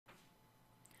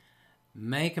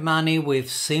Make money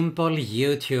with simple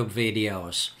YouTube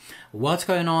videos. What's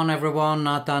going on, everyone?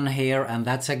 Nathan here, and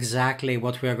that's exactly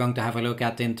what we are going to have a look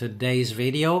at in today's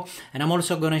video. And I'm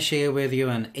also going to share with you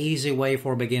an easy way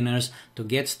for beginners to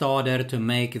get started to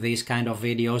make these kind of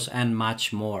videos and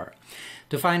much more.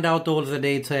 To find out all the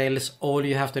details, all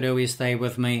you have to do is stay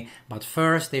with me. But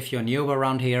first, if you're new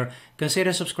around here,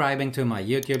 consider subscribing to my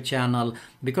YouTube channel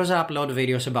because I upload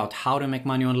videos about how to make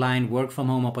money online, work from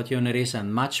home opportunities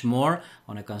and much more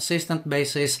on a consistent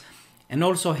basis. And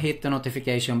also hit the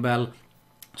notification bell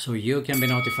so you can be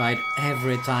notified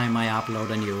every time I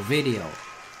upload a new video.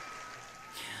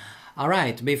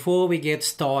 Alright, before we get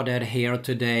started here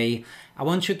today, I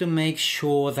want you to make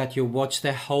sure that you watch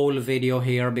the whole video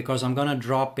here because I'm gonna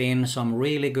drop in some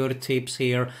really good tips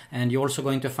here, and you're also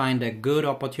going to find a good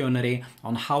opportunity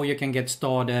on how you can get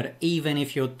started even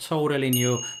if you're totally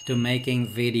new to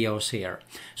making videos here.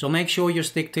 So make sure you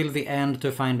stick till the end to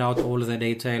find out all the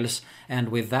details, and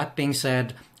with that being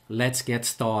said, let's get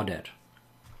started.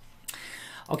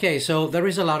 Okay, so there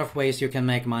is a lot of ways you can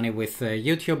make money with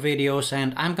YouTube videos,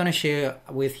 and I'm going to share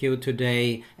with you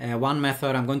today one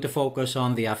method. I'm going to focus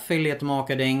on the affiliate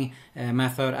marketing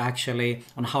method, actually,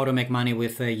 on how to make money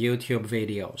with YouTube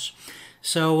videos.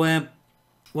 So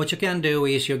what you can do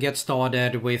is you get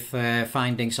started with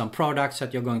finding some products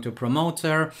that you're going to promote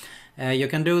there. You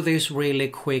can do this really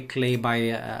quickly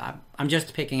by, I'm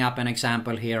just picking up an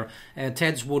example here.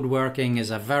 Ted's Woodworking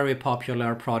is a very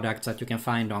popular product that you can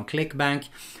find on ClickBank.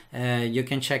 You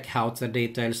can check out the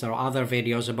details. There are other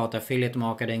videos about affiliate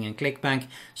marketing and ClickBank.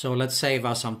 So let's save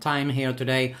us some time here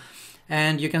today.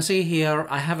 And you can see here,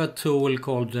 I have a tool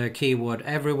called Keyword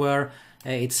Everywhere.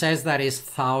 It says that is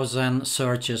 1,000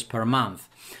 searches per month.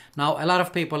 Now, a lot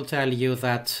of people tell you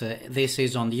that this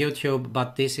is on YouTube,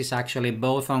 but this is actually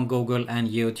both on Google and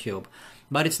YouTube.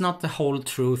 But it's not the whole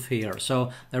truth here,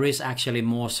 so there is actually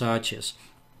more searches.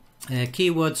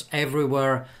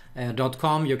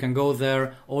 Keywordseverywhere.com, you can go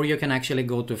there, or you can actually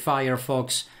go to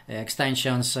Firefox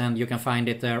extensions and you can find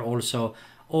it there also,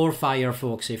 or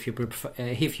Firefox if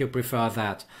you prefer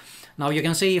that. Now you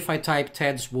can see if I type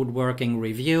Ted's Woodworking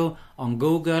review on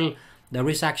Google, there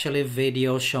is actually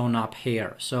video shown up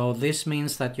here. So this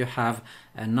means that you have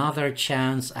another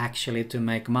chance actually to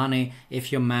make money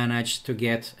if you manage to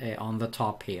get on the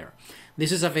top here.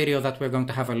 This is a video that we're going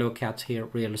to have a look at here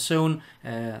real soon.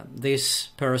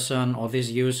 This person or this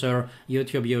user,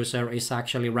 YouTube user, is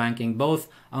actually ranking both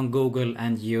on Google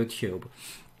and YouTube.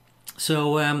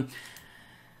 So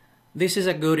this is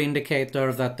a good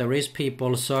indicator that there is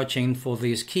people searching for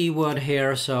this keyword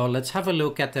here. So let's have a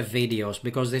look at the videos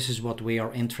because this is what we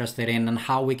are interested in and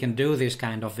how we can do this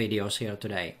kind of videos here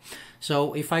today.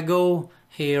 So if I go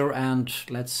here and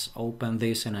let's open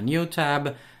this in a new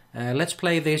tab, let's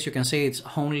play this. You can see it's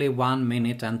only 1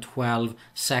 minute and 12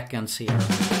 seconds here.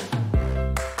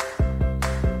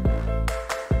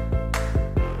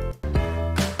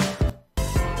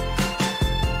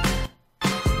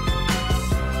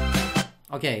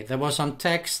 Okay, there was some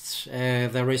text,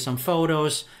 there is some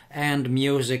photos and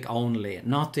music only,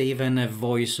 not even a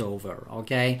voiceover,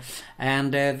 okay?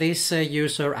 And this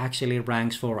user actually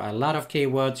ranks for a lot of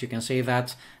keywords. You can see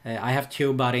that I have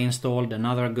TubeBuddy installed,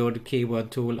 another good keyword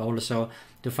tool also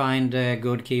to find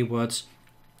good keywords.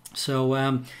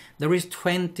 So there is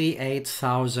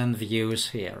 28,000 views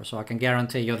here, so I can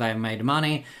guarantee you they made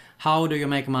money. How do you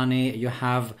make money? You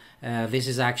have, this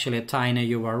is actually a tiny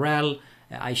URL.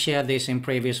 I shared this in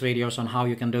previous videos on how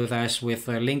you can do this with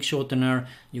a link shortener.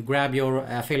 You grab your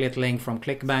affiliate link from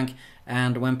ClickBank,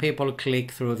 and when people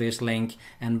click through this link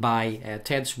and buy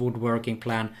Ted's Woodworking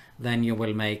plan, then you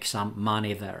will make some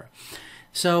money there.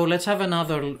 So let's have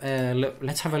another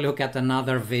let's have a look at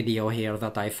another video here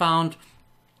that I found.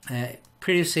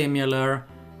 Pretty similar.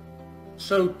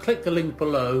 So click the link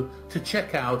below to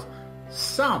check out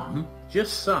some,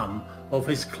 just some, of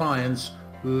his clients'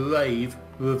 rave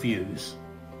reviews.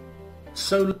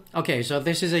 Okay, so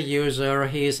this is a user.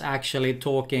 He is actually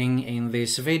talking in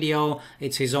this video.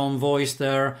 It's his own voice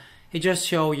there. He just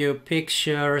shows you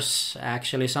pictures,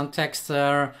 actually some text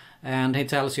there, and he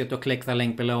tells you to click the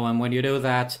link below, and when you do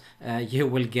that, you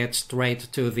will get straight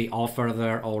to the offer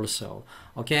there also.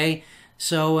 Okay,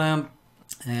 so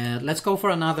let's go for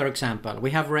another example.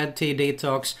 We have Red Tea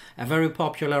Detox, a very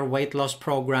popular weight loss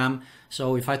program.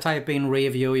 So if I type in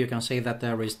review, you can see that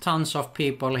there is tons of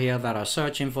people here that are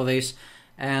searching for this.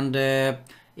 And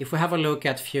if we have a look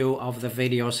at few of the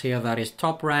videos here that is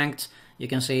top ranked, you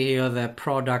can see here the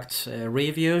product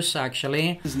reviews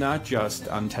actually. It's not just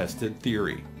untested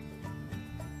theory.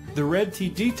 The Red Tea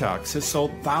Detox has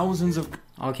sold thousands of...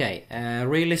 Okay,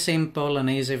 really simple and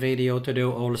easy video to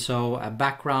do. Also a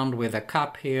background with a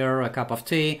cup here, a cup of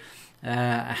tea,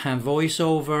 and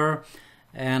voiceover,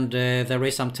 and there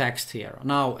is some text here.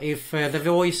 Now if the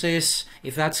voices,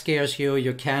 if that scares you,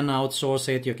 you can outsource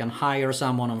it. You can hire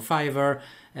someone on Fiverr,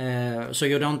 so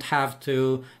you don't have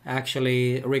to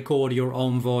actually record your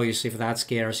own voice if that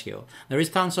scares you. There is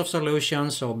tons of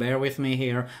solutions, so bear with me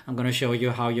here. I'm going to show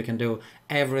you how you can do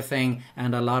everything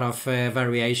and a lot of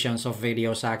variations of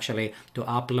videos actually to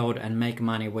upload and make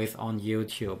money with on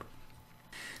YouTube.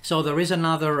 So there is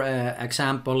another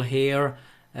example here.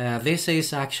 This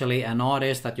is actually an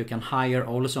artist that you can hire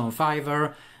also on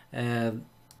Fiverr.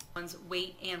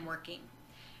 Weight and working.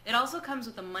 It also comes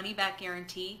with a money-back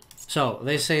guarantee. So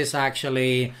this is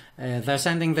actually, they're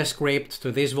sending the script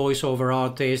to this voiceover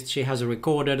artist. She has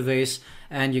recorded this,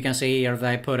 and you can see here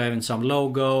they put in some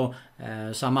logo,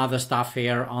 some other stuff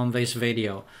here on this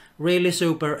video. Really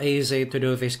super easy to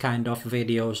do this kind of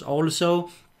videos also.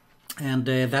 And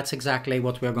that's exactly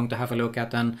what we're going to have a look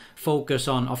at and focus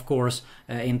on, of course,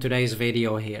 in today's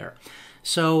video here.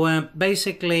 So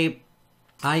basically,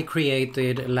 I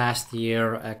created last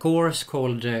year a course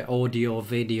called Audio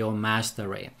Video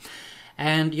Mastery.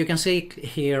 And you can see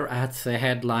here at the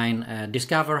headline,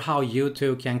 discover how you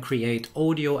too can create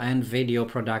audio and video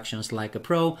productions like a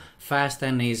pro, fast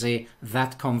and easy,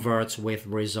 that converts with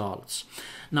results.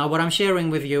 Now what I'm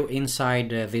sharing with you inside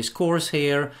this course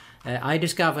here, I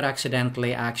discovered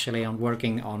accidentally actually on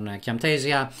working on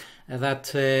Camtasia that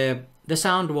the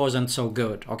sound wasn't so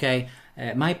good, okay?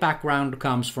 My background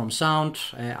comes from sound.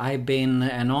 I've been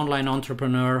an online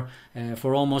entrepreneur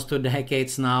for almost 2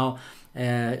 decades now.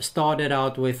 Started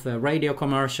out with radio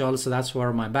commercials, so that's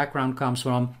where my background comes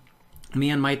from. Me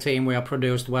and my team, we have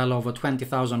produced well over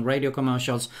 20,000 radio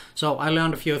commercials. So I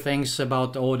learned a few things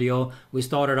about audio. We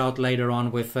started out later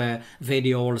on with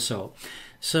video also.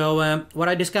 So what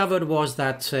I discovered was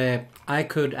that I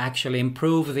could actually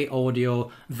improve the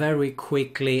audio very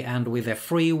quickly and with a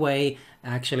free way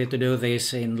actually to do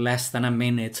this in less than a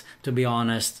minute, to be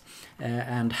honest,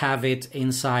 and have it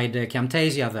inside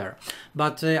Camtasia there.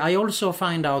 But I also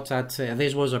find out that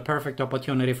this was a perfect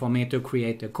opportunity for me to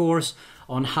create a course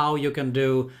on how you can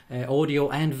do audio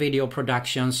and video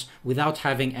productions without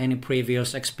having any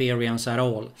previous experience at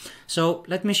all. So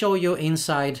let me show you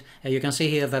inside. You can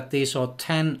see here that these are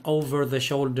 10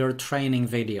 over-the-shoulder training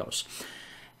videos.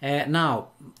 Now,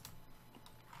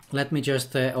 let me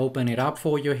just open it up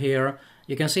for you here.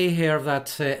 You can see here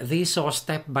that these are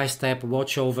step-by-step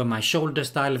watch over my shoulder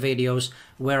style videos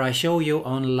where I show you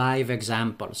on live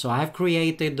examples. So I have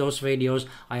created those videos,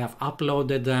 I have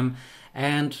uploaded them,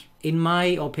 and in my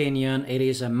opinion it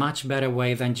is a much better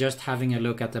way than just having a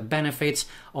look at the benefits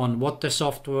on what the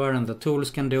software and the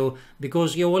tools can do,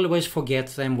 because you always forget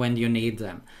them when you need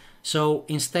them. So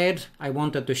instead I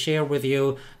wanted to share with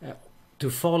you to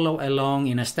follow along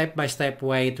in a step-by-step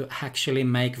way to actually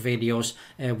make videos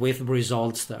with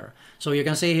results there. So you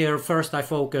can see here, first I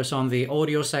focus on the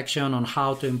audio section, on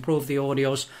how to improve the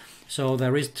audios. So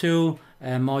there is 2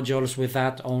 modules with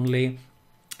that only.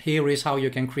 Here is how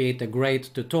you can create a great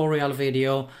tutorial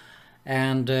video.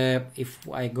 And if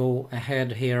I go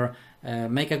ahead here,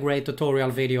 make a great tutorial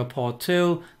video part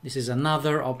 2. This is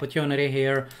another opportunity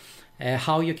here.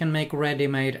 How you can make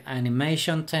ready-made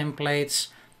animation templates.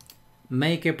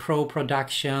 Make a pro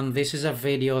production. This is a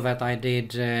video that I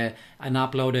did and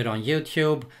uploaded on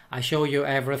YouTube. I show you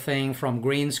everything from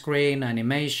green screen,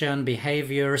 animation,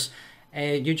 behaviors.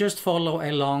 You just follow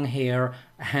along here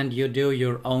and you do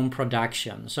your own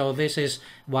production. So this is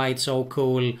why it's so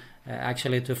cool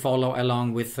actually to follow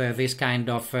along with this kind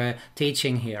of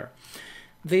teaching here.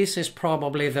 This is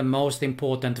probably the most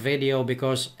important video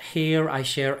because here I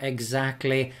share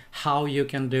exactly how you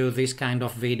can do this kind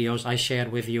of videos I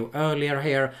shared with you earlier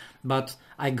here, but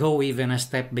I go even a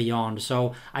step beyond.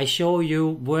 So I show you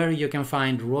where you can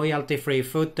find royalty-free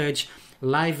footage,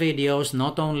 live videos,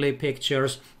 not only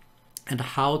pictures, and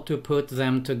how to put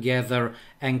them together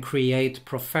and create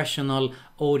professional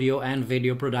audio and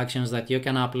video productions that you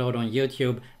can upload on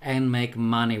YouTube and make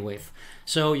money with.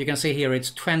 So you can see here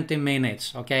it's 20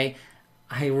 minutes, okay?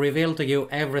 I reveal to you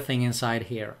everything inside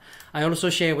here. I also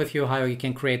share with you how you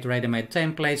can create ready-made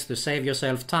templates to save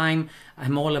yourself time.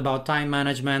 I'm all about time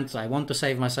management. I want to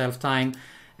save myself time.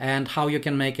 And how you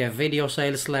can make a video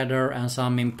sales letter and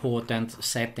some important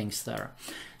settings there.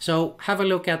 So have a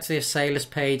look at this sales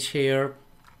page here.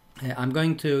 I'm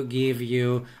going to give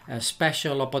you a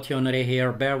special opportunity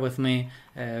here. Bear with me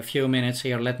a few minutes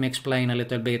here. Let me explain a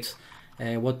little bit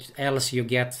what else you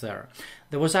get there.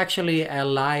 There was actually a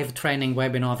live training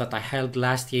webinar that I held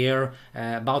last year,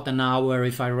 about an hour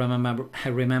if I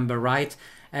remember right.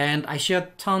 And I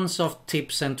shared tons of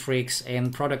tips and tricks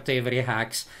and productivity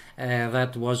hacks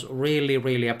that was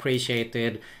really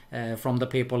appreciated from the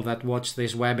people that watched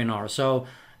this webinar. So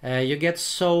you get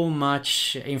so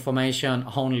much information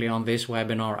only on this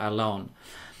webinar alone.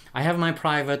 I have my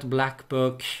private black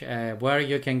book where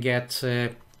you can get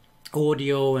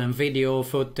audio and video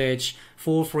footage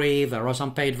for free. There are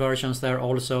some paid versions there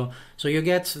also. So you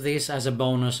get this as a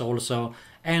bonus also.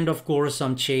 And of course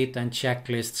some cheat and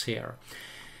checklists here.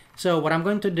 So what I'm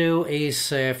going to do is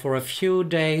for a few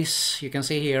days, you can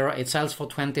see here it sells for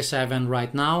 $27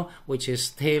 right now, which is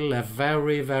still a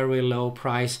very low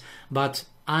price, but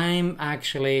I'm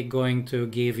actually going to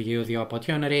give you the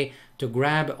opportunity to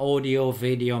grab Audio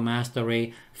Video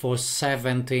Mastery for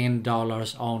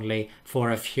 $17 only for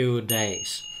a few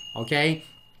days. Okay?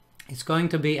 It's going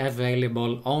to be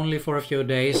available only for a few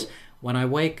days. When I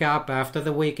wake up after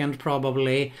the weekend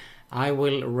probably, I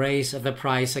will raise the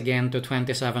price again to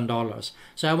 $27.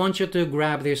 So I want you to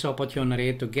grab this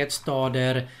opportunity to get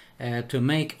started to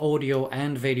make audio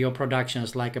and video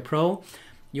productions like a pro.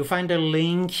 You find a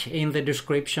link in the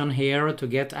description here to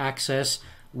get access.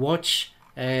 Watch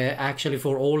actually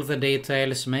for all the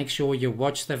details. Make sure you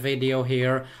watch the video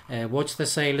here, watch the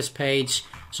sales page,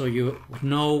 so you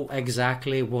know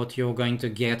exactly what you're going to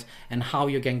get and how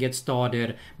you can get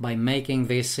started by making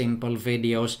these simple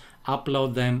videos,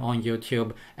 upload them on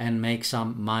YouTube and make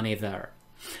some money there.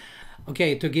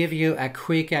 Okay, to give you a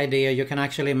quick idea, you can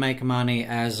actually make money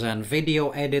as a video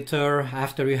editor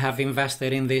after you have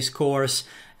invested in this course.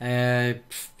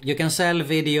 You can sell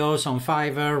videos on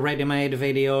Fiverr, ready-made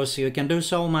videos. You can do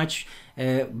so much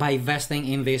by investing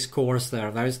in this course there.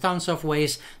 There's tons of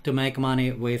ways to make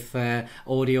money with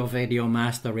Audio Video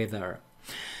Mastery there.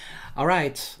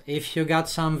 Alright, if you got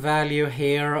some value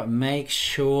here, make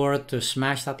sure to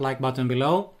smash that like button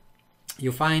below.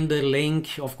 You find the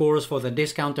link, of course, for the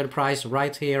discounted price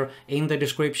right here in the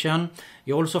description.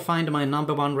 You also find my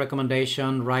 #1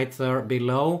 recommendation right there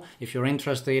below. If you're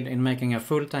interested in making a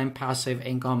full-time passive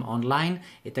income online,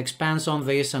 it expands on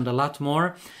this and a lot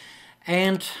more.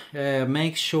 And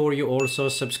make sure you also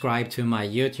subscribe to my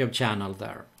YouTube channel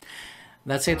there.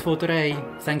 That's it for today.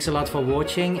 Thanks a lot for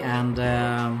watching, and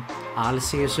I'll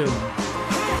see you soon.